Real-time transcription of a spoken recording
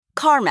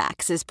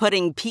CarMax is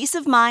putting peace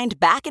of mind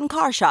back in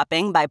car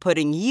shopping by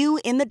putting you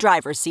in the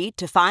driver's seat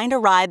to find a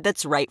ride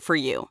that's right for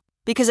you.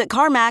 Because at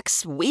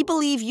CarMax, we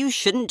believe you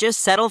shouldn't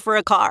just settle for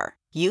a car.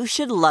 You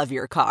should love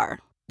your car.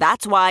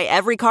 That's why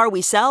every car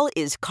we sell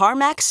is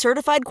CarMax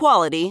certified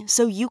quality,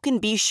 so you can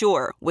be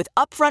sure with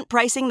upfront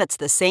pricing that's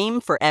the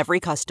same for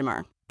every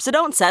customer. So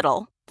don't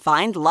settle.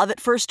 Find love at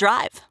first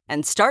drive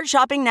and start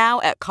shopping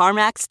now at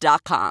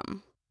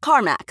CarMax.com.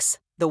 CarMax,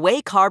 the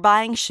way car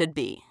buying should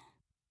be.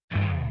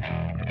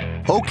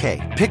 Okay,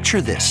 picture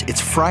this.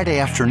 It's Friday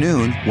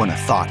afternoon when a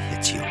thought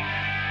hits you.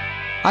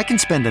 I can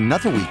spend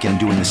another weekend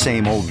doing the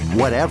same old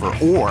whatever,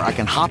 or I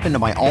can hop into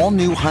my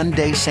all-new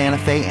Hyundai Santa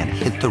Fe and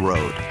hit the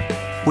road.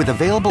 With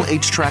available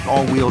H-Track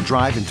all-wheel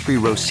drive and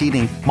 3-row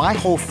seating, my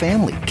whole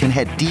family can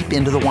head deep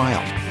into the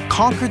wild.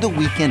 Conquer the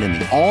weekend in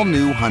the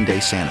all-new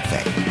Hyundai Santa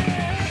Fe.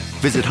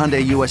 Visit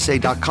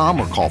HyundaiUSA.com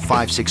or call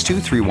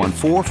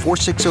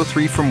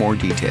 562-314-4603 for more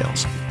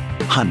details.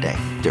 Hyundai,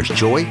 there's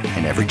joy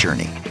in every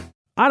journey.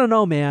 I don't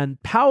know, man.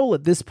 Powell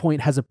at this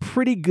point has a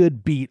pretty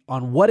good beat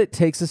on what it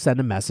takes to send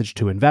a message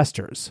to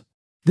investors.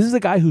 This is a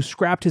guy who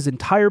scrapped his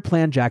entire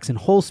Plan Jackson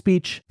Hole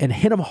speech and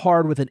hit him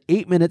hard with an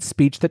 8-minute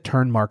speech that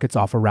turned markets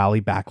off a rally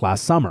back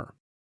last summer.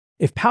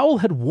 If Powell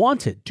had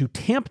wanted to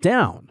tamp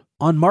down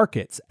on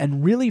markets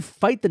and really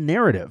fight the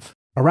narrative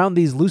around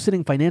these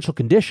loosening financial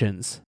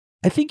conditions,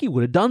 I think he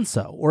would have done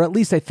so, or at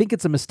least I think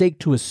it's a mistake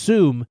to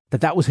assume that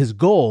that was his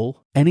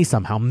goal and he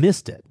somehow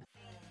missed it.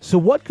 So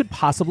what could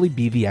possibly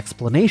be the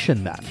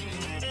explanation then?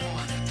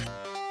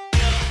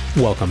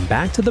 Welcome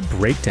back to The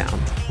Breakdown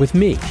with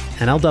me,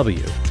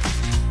 NLW.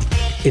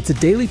 It's a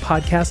daily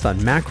podcast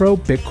on macro,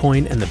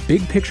 Bitcoin, and the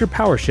big picture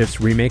power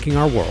shifts remaking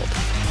our world.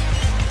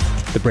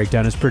 The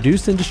Breakdown is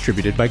produced and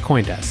distributed by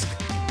CoinDesk.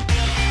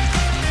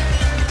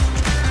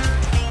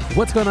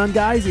 What's going on,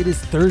 guys? It is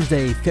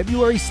Thursday,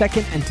 February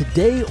 2nd, and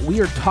today we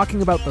are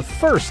talking about the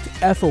first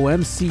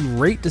FOMC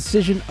rate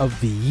decision of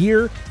the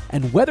year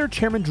and whether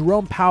Chairman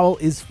Jerome Powell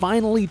is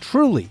finally,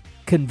 truly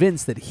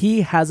convinced that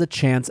he has a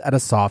chance at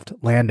a soft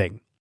landing.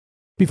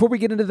 Before we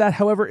get into that,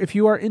 however, if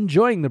you are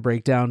enjoying The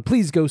Breakdown,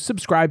 please go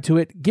subscribe to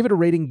it, give it a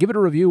rating, give it a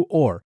review,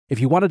 or if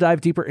you want to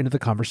dive deeper into the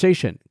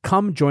conversation,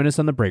 come join us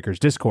on the Breakers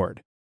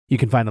Discord. You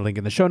can find a link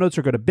in the show notes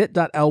or go to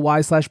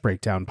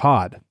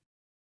bit.ly/breakdownpod.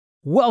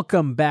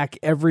 Welcome back,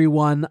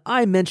 everyone.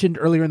 I mentioned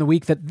earlier in the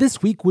week that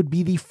this week would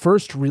be the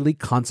first really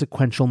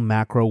consequential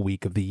macro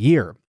week of the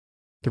year.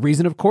 The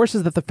reason, of course,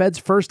 is that the Fed's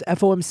first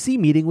FOMC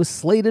meeting was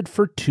slated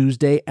for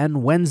Tuesday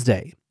and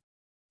Wednesday.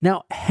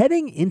 Now,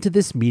 heading into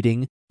this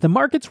meeting, the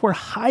markets were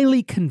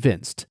highly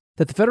convinced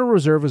that the Federal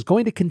Reserve was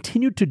going to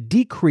continue to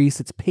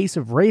decrease its pace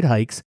of rate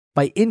hikes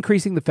by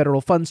increasing the federal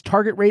funds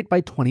target rate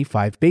by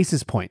 25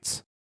 basis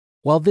points.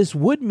 While this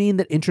would mean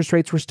that interest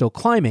rates were still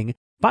climbing,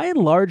 by and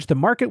large, the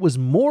market was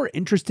more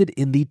interested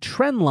in the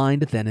trend line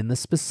than in the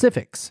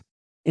specifics.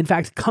 In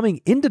fact,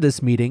 coming into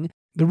this meeting,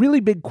 the really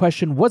big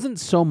question wasn't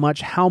so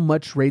much how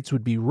much rates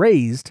would be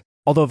raised,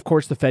 although of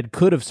course the Fed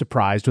could have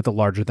surprised with a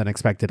larger than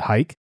expected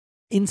hike.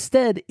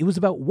 Instead, it was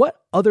about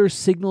what other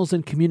signals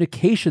and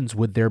communications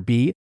would there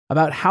be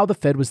about how the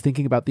Fed was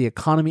thinking about the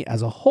economy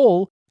as a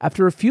whole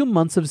after a few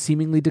months of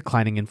seemingly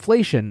declining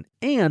inflation,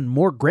 and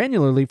more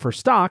granularly for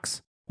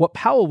stocks, what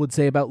Powell would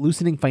say about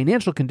loosening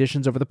financial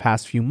conditions over the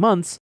past few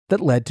months that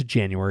led to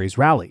January's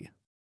rally.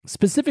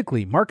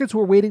 Specifically, markets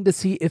were waiting to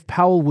see if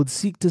Powell would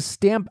seek to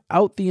stamp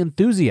out the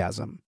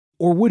enthusiasm,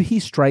 or would he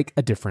strike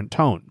a different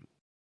tone?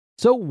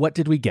 So what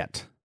did we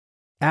get?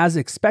 As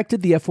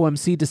expected, the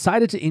FOMC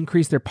decided to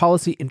increase their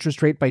policy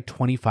interest rate by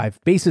 25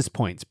 basis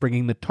points,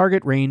 bringing the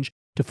target range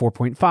to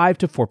 4.5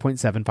 to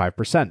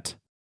 4.75%.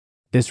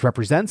 This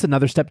represents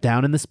another step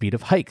down in the speed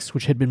of hikes,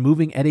 which had been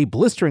moving at a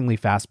blisteringly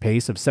fast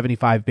pace of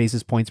 75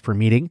 basis points per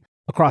meeting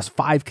across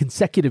 5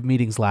 consecutive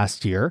meetings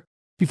last year,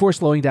 before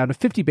slowing down to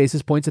 50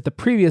 basis points at the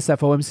previous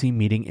FOMC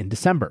meeting in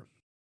December.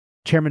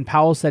 Chairman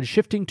Powell said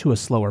shifting to a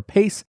slower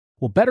pace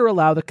will better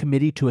allow the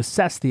committee to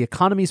assess the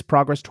economy's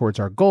progress towards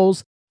our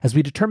goals as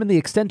we determine the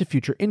extent of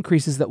future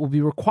increases that will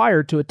be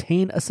required to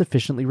attain a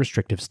sufficiently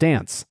restrictive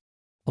stance.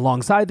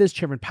 Alongside this,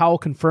 Chairman Powell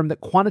confirmed that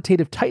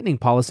quantitative tightening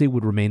policy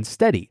would remain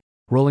steady,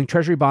 rolling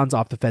Treasury bonds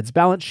off the Fed's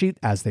balance sheet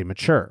as they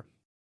mature.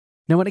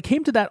 Now, when it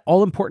came to that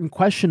all-important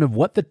question of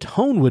what the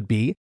tone would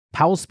be,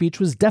 Powell's speech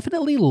was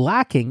definitely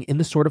lacking in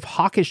the sort of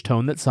hawkish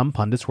tone that some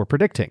pundits were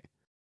predicting.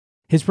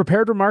 His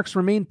prepared remarks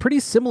remained pretty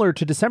similar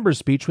to December's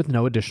speech with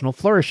no additional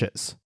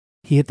flourishes.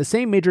 He hit the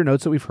same major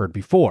notes that we've heard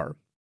before.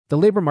 The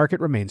labor market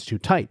remains too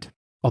tight.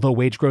 Although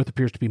wage growth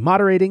appears to be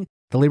moderating,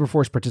 the labor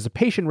force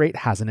participation rate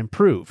hasn't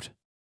improved.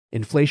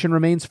 Inflation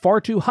remains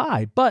far too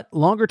high, but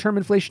longer-term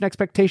inflation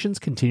expectations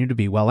continue to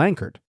be well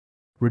anchored.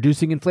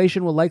 Reducing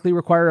inflation will likely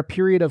require a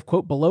period of,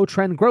 quote,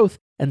 below-trend growth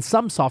and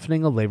some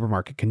softening of labor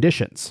market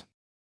conditions.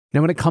 Now,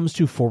 when it comes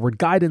to forward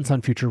guidance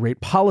on future rate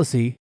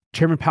policy,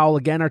 Chairman Powell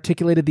again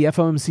articulated the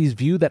FOMC's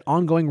view that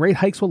ongoing rate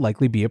hikes will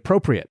likely be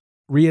appropriate,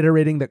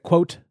 reiterating that,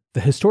 quote,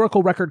 the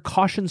historical record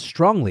cautions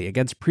strongly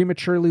against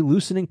prematurely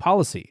loosening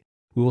policy.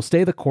 We will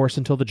stay the course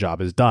until the job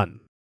is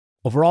done.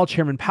 Overall,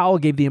 Chairman Powell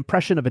gave the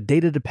impression of a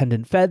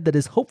data-dependent Fed that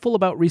is hopeful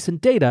about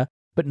recent data,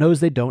 but knows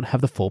they don't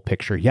have the full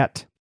picture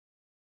yet.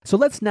 So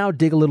let's now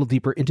dig a little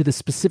deeper into the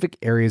specific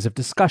areas of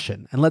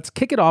discussion, and let's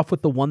kick it off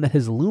with the one that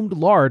has loomed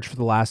large for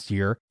the last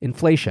year,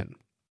 inflation.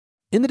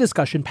 In the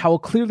discussion, Powell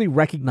clearly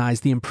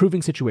recognized the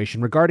improving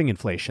situation regarding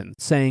inflation,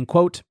 saying,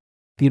 quote,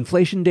 "The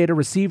inflation data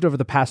received over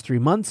the past 3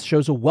 months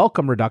shows a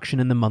welcome reduction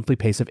in the monthly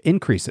pace of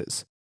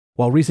increases.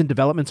 While recent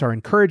developments are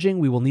encouraging,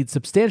 we will need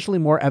substantially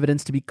more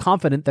evidence to be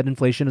confident that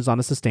inflation is on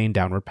a sustained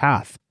downward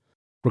path."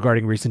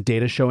 Regarding recent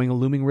data showing a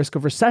looming risk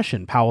of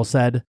recession, Powell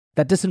said,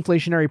 "That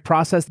disinflationary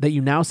process that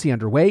you now see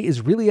underway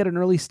is really at an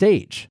early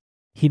stage."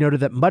 He noted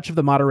that much of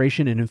the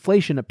moderation in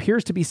inflation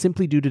appears to be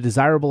simply due to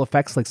desirable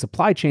effects like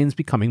supply chains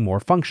becoming more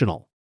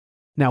functional.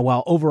 Now,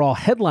 while overall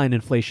headline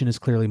inflation is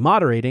clearly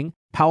moderating,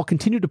 Powell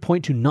continued to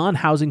point to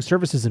non-housing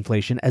services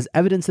inflation as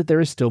evidence that there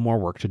is still more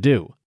work to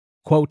do.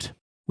 Quote,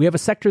 "We have a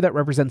sector that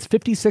represents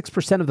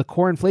 56% of the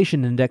core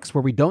inflation index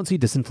where we don't see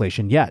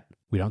disinflation yet.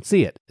 We don't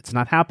see it. It's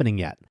not happening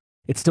yet.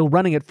 It's still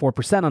running at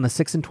 4% on a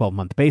 6 and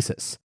 12-month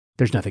basis.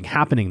 There's nothing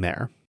happening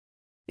there."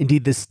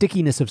 Indeed, this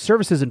stickiness of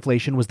services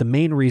inflation was the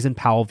main reason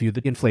Powell viewed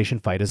the inflation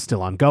fight as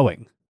still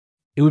ongoing.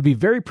 "It would be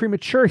very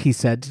premature," he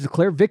said, "to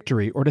declare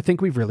victory or to think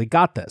we've really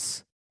got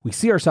this. We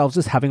see ourselves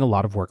as having a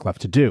lot of work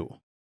left to do."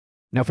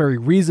 Now, very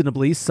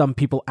reasonably, some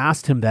people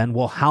asked him then,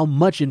 well, how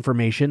much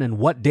information and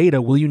what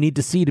data will you need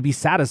to see to be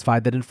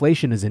satisfied that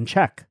inflation is in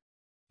check?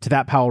 To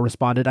that, Powell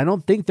responded, "I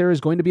don't think there is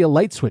going to be a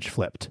light switch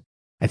flipped.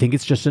 I think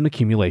it's just an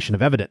accumulation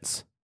of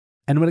evidence."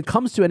 And when it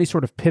comes to any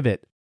sort of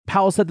pivot,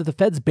 Powell said that the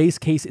Fed's base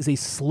case is a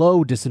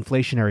slow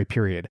disinflationary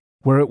period,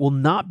 where it will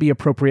not be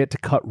appropriate to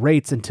cut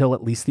rates until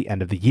at least the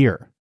end of the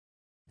year.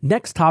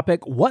 Next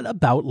topic, what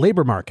about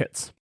labor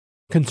markets?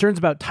 Concerns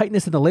about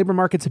tightness in the labor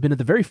markets have been at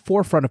the very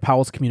forefront of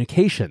Powell's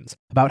communications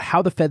about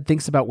how the Fed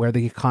thinks about where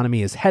the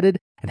economy is headed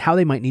and how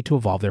they might need to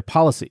evolve their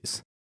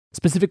policies.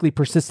 Specifically,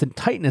 persistent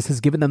tightness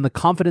has given them the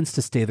confidence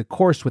to stay the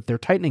course with their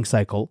tightening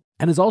cycle,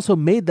 and has also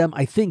made them,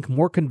 I think,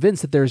 more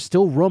convinced that there is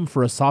still room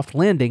for a soft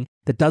landing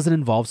that doesn't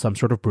involve some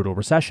sort of brutal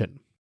recession.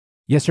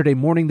 Yesterday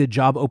morning, the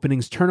Job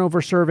Openings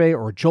Turnover Survey,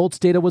 or JOLTS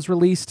data, was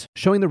released,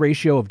 showing the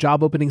ratio of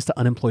job openings to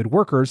unemployed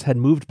workers had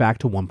moved back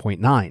to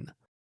 1.9.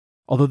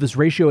 Although this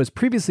ratio has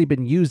previously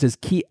been used as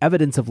key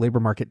evidence of labor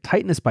market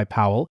tightness by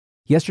Powell,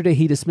 yesterday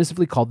he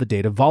dismissively called the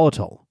data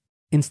volatile.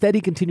 Instead,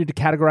 he continued to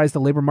categorize the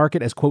labor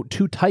market as, quote,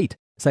 too tight,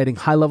 citing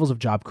high levels of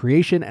job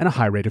creation and a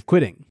high rate of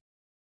quitting.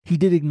 He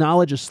did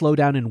acknowledge a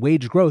slowdown in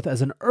wage growth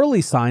as an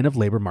early sign of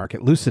labor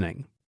market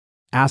loosening.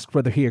 Asked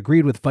whether he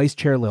agreed with Vice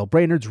Chair Lael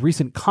Brainard's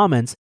recent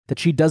comments that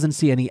she doesn't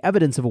see any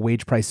evidence of a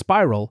wage price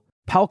spiral,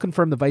 Powell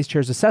confirmed the Vice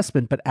Chair's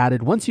assessment but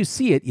added, "Once you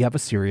see it, you have a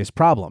serious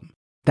problem.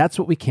 That's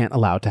what we can't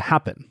allow to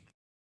happen."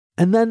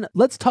 And then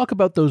let's talk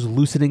about those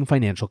loosening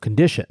financial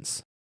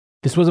conditions.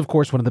 This was, of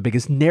course, one of the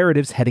biggest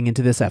narratives heading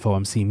into this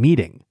FOMC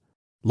meeting.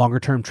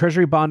 Longer-term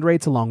Treasury bond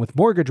rates along with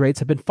mortgage rates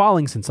have been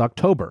falling since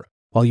October,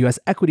 while U.S.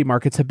 equity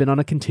markets have been on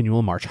a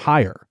continual march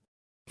higher.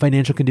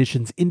 Financial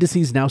conditions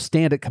indices now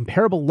stand at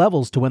comparable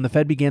levels to when the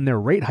Fed began their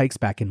rate hikes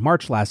back in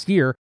March last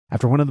year,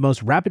 after one of the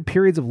most rapid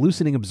periods of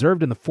loosening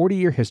observed in the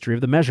 40-year history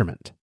of the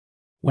measurement.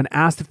 When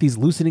asked if these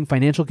loosening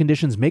financial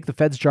conditions make the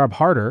Fed's job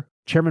harder,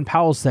 Chairman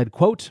Powell said,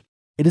 quote,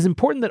 "It is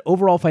important that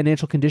overall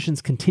financial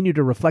conditions continue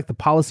to reflect the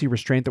policy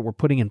restraint that we're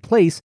putting in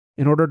place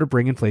in order to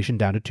bring inflation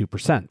down to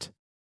 2%.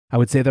 I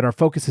would say that our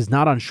focus is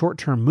not on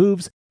short-term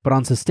moves, but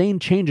on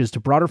sustained changes to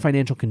broader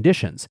financial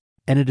conditions,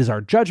 and it is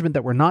our judgment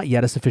that we're not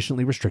yet a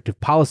sufficiently restrictive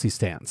policy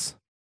stance."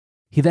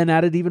 He then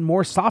added even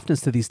more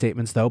softness to these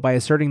statements, though, by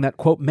asserting that,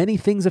 quote, "Many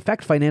things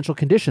affect financial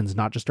conditions,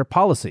 not just our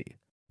policy."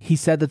 He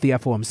said that the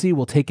FOMC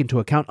will take into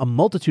account a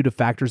multitude of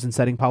factors in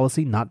setting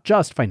policy, not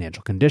just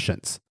financial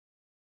conditions.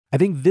 I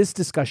think this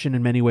discussion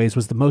in many ways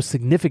was the most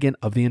significant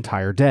of the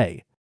entire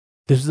day.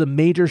 This is a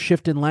major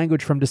shift in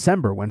language from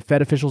December, when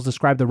Fed officials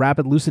described the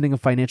rapid loosening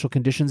of financial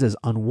conditions as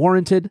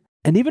unwarranted,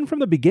 and even from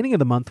the beginning of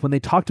the month when they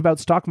talked about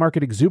stock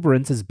market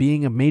exuberance as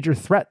being a major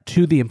threat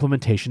to the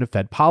implementation of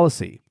Fed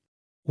policy.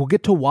 We'll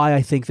get to why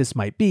I think this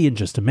might be in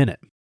just a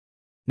minute.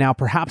 Now,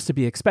 perhaps to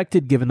be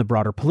expected given the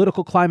broader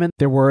political climate,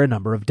 there were a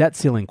number of debt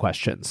ceiling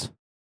questions.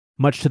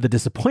 Much to the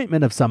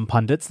disappointment of some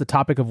pundits, the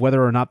topic of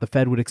whether or not the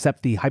Fed would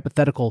accept the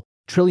hypothetical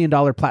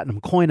trillion-dollar platinum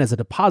coin as a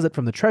deposit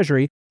from the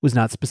Treasury was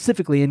not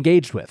specifically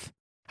engaged with.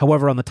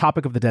 However, on the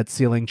topic of the debt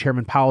ceiling,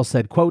 Chairman Powell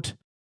said, quote,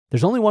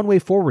 "There's only one way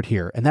forward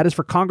here, and that is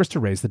for Congress to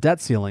raise the debt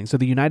ceiling so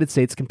the United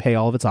States can pay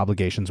all of its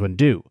obligations when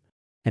due.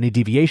 Any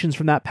deviations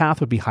from that path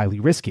would be highly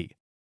risky.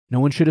 No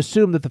one should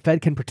assume that the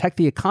Fed can protect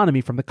the economy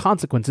from the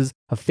consequences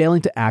of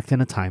failing to act in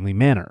a timely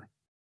manner."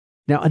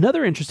 Now,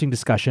 another interesting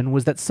discussion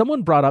was that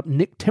someone brought up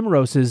Nick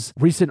Timiros's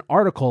recent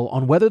article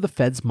on whether the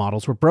Fed's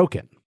models were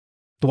broken.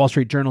 The Wall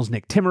Street Journal's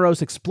Nick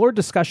Timiros explored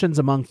discussions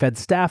among Fed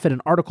staff in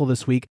an article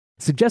this week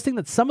suggesting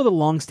that some of the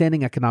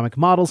long-standing economic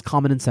models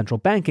common in central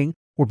banking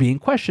were being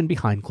questioned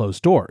behind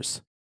closed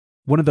doors.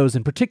 One of those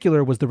in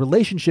particular was the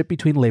relationship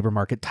between labor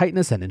market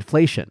tightness and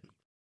inflation.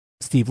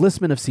 Steve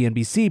Lissman of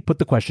CNBC put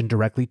the question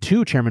directly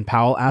to Chairman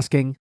Powell,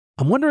 asking,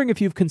 I'm wondering if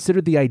you've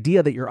considered the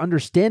idea that your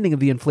understanding of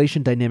the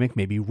inflation dynamic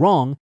may be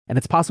wrong, and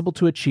it's possible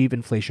to achieve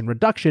inflation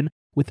reduction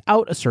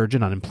without a surge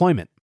in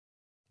unemployment.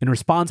 In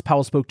response,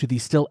 Powell spoke to the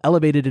still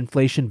elevated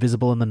inflation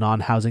visible in the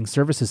non-housing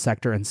services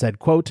sector and said,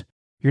 quote,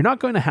 "You're not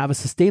going to have a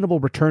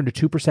sustainable return to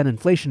 2%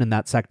 inflation in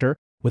that sector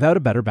without a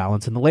better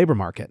balance in the labor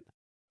market.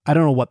 I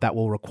don't know what that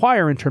will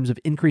require in terms of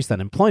increased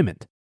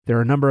unemployment. There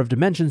are a number of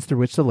dimensions through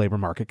which the labor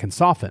market can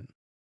soften."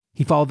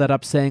 He followed that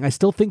up saying, "I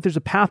still think there's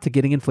a path to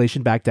getting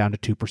inflation back down to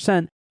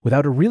 2%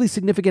 without a really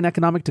significant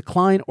economic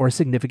decline or a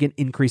significant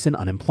increase in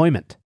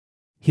unemployment."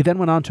 He then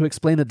went on to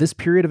explain that this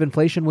period of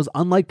inflation was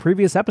unlike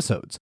previous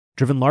episodes,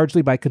 driven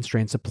largely by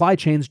constrained supply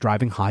chains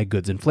driving high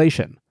goods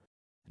inflation.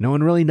 "No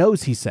one really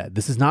knows," he said.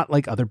 "This is not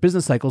like other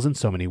business cycles in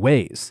so many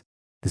ways.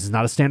 This is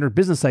not a standard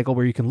business cycle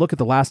where you can look at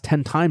the last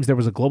 10 times there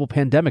was a global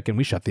pandemic and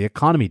we shut the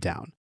economy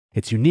down.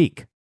 It's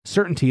unique.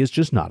 Certainty is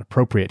just not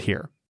appropriate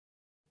here."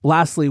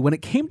 Lastly, when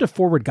it came to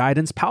forward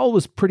guidance, Powell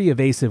was pretty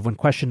evasive when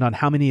questioned on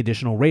how many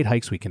additional rate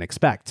hikes we can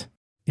expect.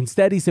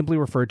 Instead, he simply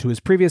referred to his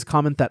previous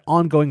comment that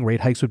ongoing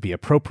rate hikes would be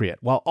appropriate,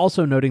 while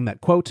also noting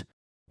that, quote,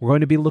 "We're going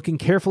to be looking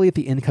carefully at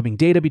the incoming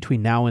data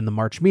between now and the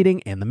March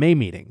meeting and the May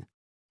meeting.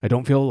 I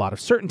don't feel a lot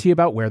of certainty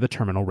about where the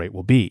terminal rate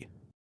will be."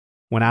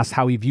 When asked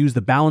how he views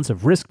the balance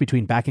of risk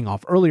between backing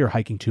off early or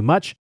hiking too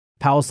much,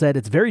 Powell said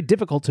it's very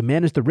difficult to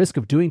manage the risk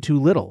of doing too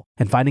little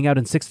and finding out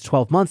in 6 to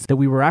 12 months that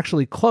we were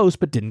actually close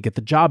but didn't get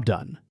the job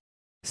done.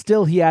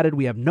 Still, he added,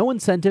 "We have no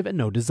incentive and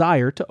no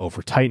desire to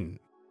over-tighten."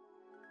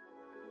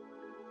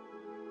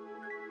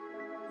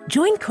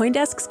 Join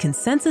CoinDesk's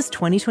Consensus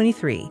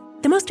 2023,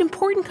 the most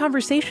important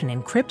conversation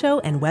in crypto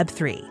and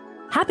Web3,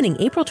 happening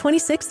April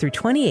 26th through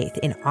 28th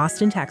in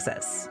Austin,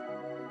 Texas.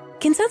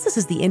 Consensus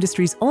is the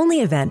industry's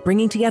only event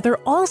bringing together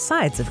all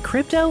sides of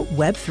crypto,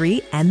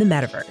 Web3, and the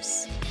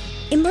metaverse.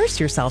 Immerse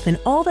yourself in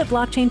all that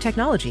blockchain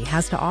technology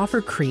has to offer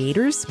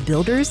creators,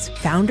 builders,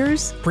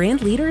 founders,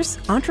 brand leaders,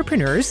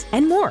 entrepreneurs,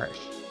 and more.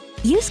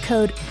 Use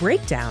code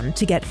BREAKDOWN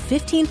to get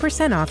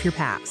 15% off your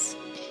pass.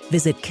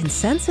 Visit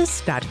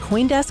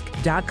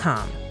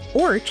consensus.coindesk.com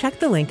or check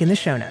the link in the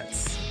show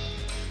notes.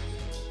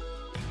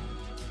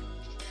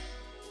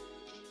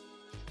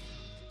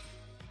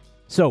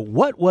 So,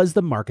 what was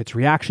the market's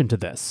reaction to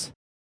this?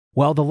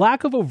 Well, the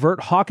lack of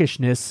overt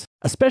hawkishness,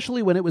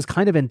 especially when it was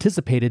kind of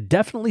anticipated,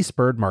 definitely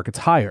spurred markets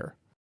higher.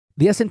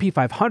 The S&P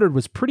 500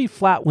 was pretty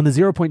flat when the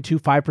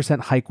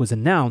 0.25% hike was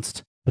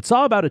announced, but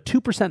saw about a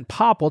 2%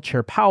 pop while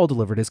Chair Powell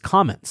delivered his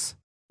comments.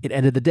 It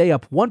ended the day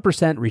up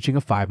 1%, reaching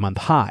a 5-month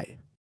high.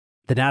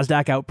 The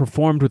Nasdaq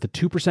outperformed with a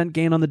 2%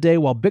 gain on the day,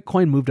 while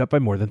Bitcoin moved up by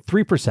more than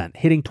 3%,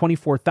 hitting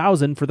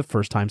 24,000 for the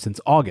first time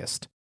since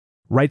August.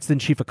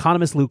 Wrightston chief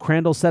economist Lou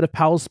Crandall said of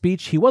Powell's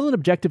speech, he wasn't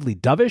objectively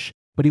dovish,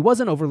 but he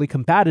wasn't overly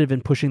combative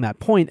in pushing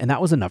that point, and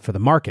that was enough for the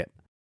market.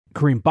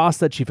 Kareem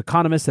Basta, chief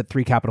economist at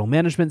 3 Capital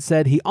Management,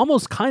 said he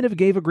almost kind of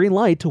gave a green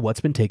light to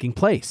what's been taking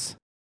place.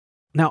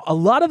 Now, a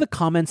lot of the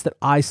comments that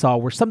I saw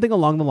were something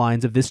along the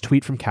lines of this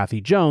tweet from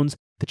Kathy Jones,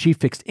 the chief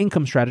fixed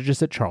income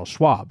strategist at Charles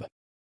Schwab.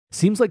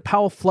 "Seems like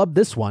Powell flubbed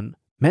this one,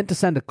 meant to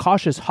send a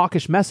cautious,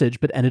 hawkish message,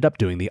 but ended up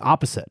doing the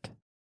opposite."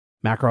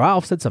 Macro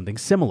Alf said something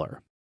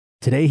similar.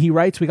 Today, he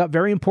writes, "We got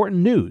very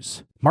important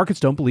news. Markets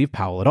don't believe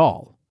Powell at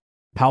all.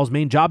 Powell's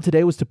main job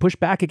today was to push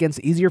back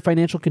against easier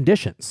financial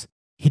conditions.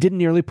 He didn't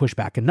nearly push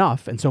back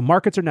enough, and so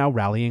markets are now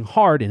rallying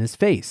hard in his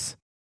face.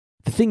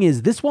 The thing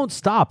is, this won't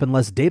stop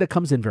unless data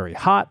comes in very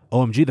hot,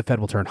 OMG, the Fed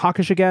will turn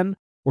hawkish again,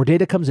 or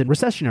data comes in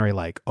recessionary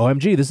like,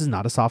 OMG, this is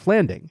not a soft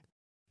landing.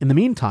 In the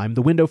meantime,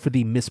 the window for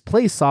the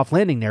misplaced soft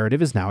landing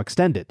narrative is now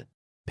extended.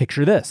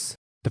 Picture this.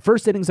 The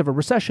first innings of a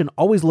recession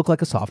always look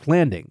like a soft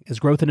landing, as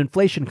growth and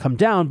inflation come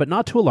down but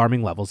not to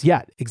alarming levels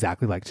yet,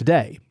 exactly like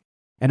today.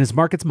 And as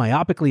markets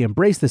myopically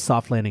embrace this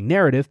soft landing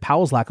narrative,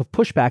 Powell's lack of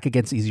pushback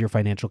against easier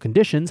financial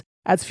conditions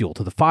adds fuel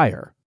to the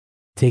fire.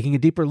 Taking a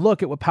deeper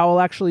look at what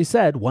Powell actually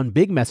said, one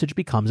big message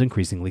becomes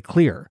increasingly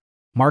clear.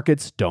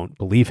 Markets don't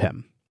believe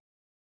him.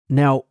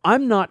 Now,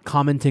 I'm not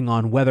commenting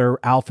on whether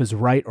Alf is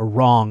right or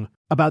wrong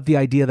about the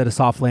idea that a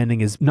soft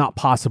landing is not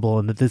possible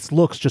and that this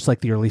looks just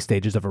like the early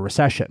stages of a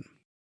recession.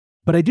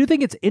 But I do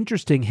think it's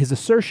interesting his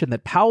assertion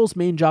that Powell's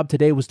main job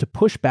today was to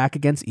push back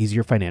against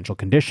easier financial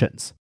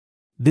conditions.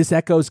 This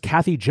echoes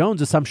Kathy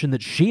Jones' assumption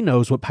that she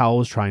knows what Powell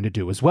was trying to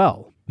do as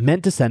well,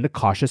 meant to send a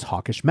cautious,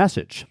 hawkish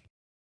message.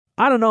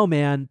 I don't know,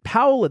 man.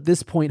 Powell at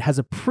this point has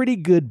a pretty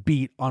good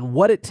beat on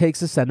what it takes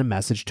to send a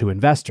message to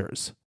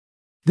investors.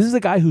 This is a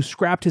guy who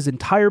scrapped his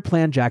entire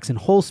planned Jackson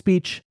Hole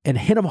speech and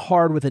hit him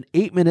hard with an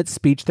 8-minute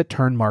speech that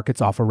turned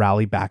markets off a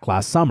rally back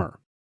last summer.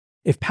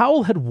 If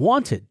Powell had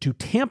wanted to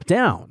tamp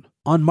down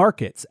on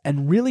markets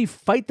and really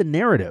fight the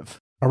narrative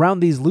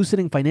around these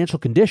loosening financial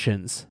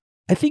conditions,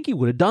 I think he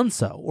would have done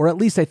so, or at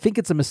least I think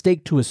it's a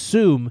mistake to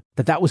assume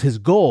that that was his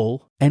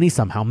goal and he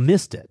somehow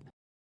missed it.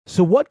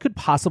 So what could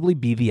possibly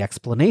be the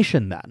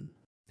explanation then?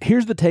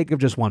 Here's the take of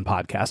just one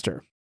podcaster.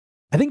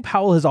 I think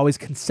Powell has always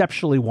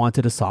conceptually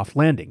wanted a soft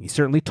landing. He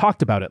certainly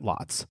talked about it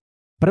lots,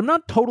 but I'm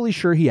not totally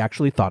sure he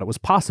actually thought it was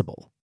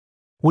possible.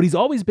 What he's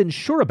always been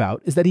sure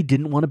about is that he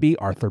didn't want to be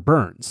Arthur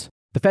Burns,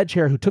 the Fed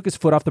chair who took his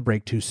foot off the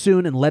brake too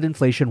soon and let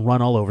inflation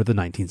run all over the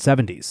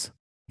 1970s.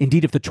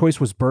 Indeed, if the choice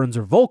was Burns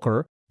or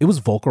Volcker, it was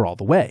Volcker all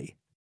the way.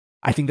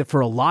 I think that for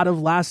a lot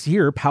of last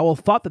year, Powell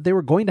thought that they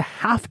were going to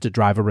have to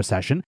drive a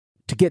recession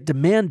to get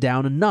demand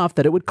down enough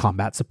that it would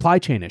combat supply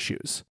chain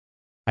issues.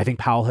 I think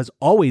Powell has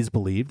always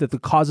believed that the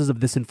causes of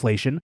this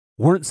inflation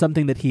weren't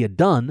something that he had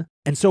done,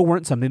 and so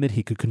weren't something that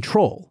he could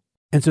control.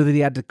 And so that he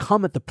had to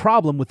come at the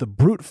problem with the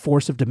brute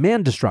force of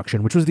demand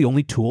destruction, which was the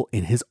only tool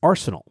in his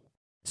arsenal.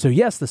 So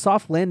yes, the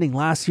soft landing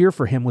last year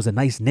for him was a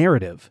nice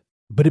narrative,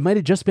 but it might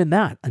have just been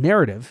that, a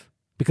narrative,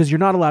 because you're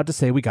not allowed to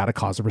say we got to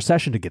cause a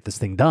recession to get this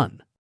thing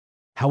done.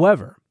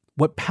 However,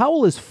 what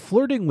Powell is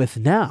flirting with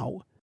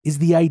now is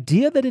the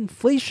idea that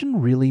inflation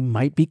really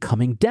might be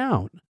coming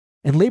down,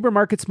 and labor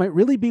markets might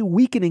really be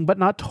weakening but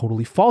not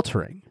totally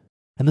faltering.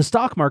 And the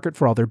stock market,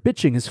 for all their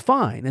bitching, is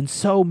fine, and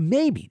so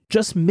maybe,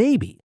 just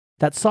maybe,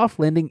 that soft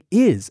landing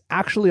is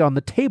actually on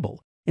the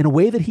table in a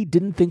way that he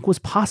didn't think was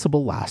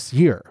possible last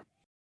year.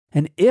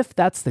 And if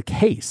that's the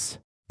case,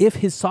 if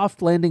his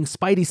soft landing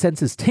spidey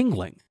sense is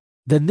tingling,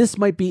 then this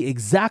might be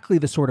exactly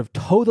the sort of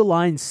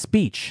toe-the-line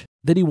speech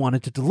that he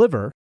wanted to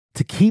deliver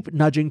to keep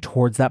nudging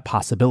towards that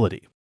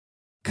possibility.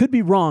 Could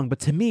be wrong, but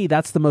to me,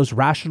 that's the most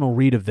rational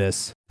read of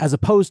this, as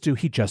opposed to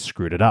he just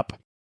screwed it up.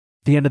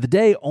 At the end of the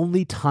day,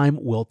 only time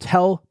will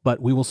tell, but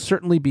we will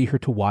certainly be here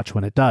to watch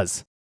when it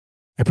does.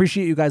 I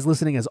appreciate you guys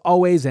listening as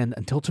always, and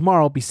until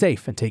tomorrow, be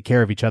safe and take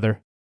care of each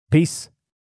other. Peace.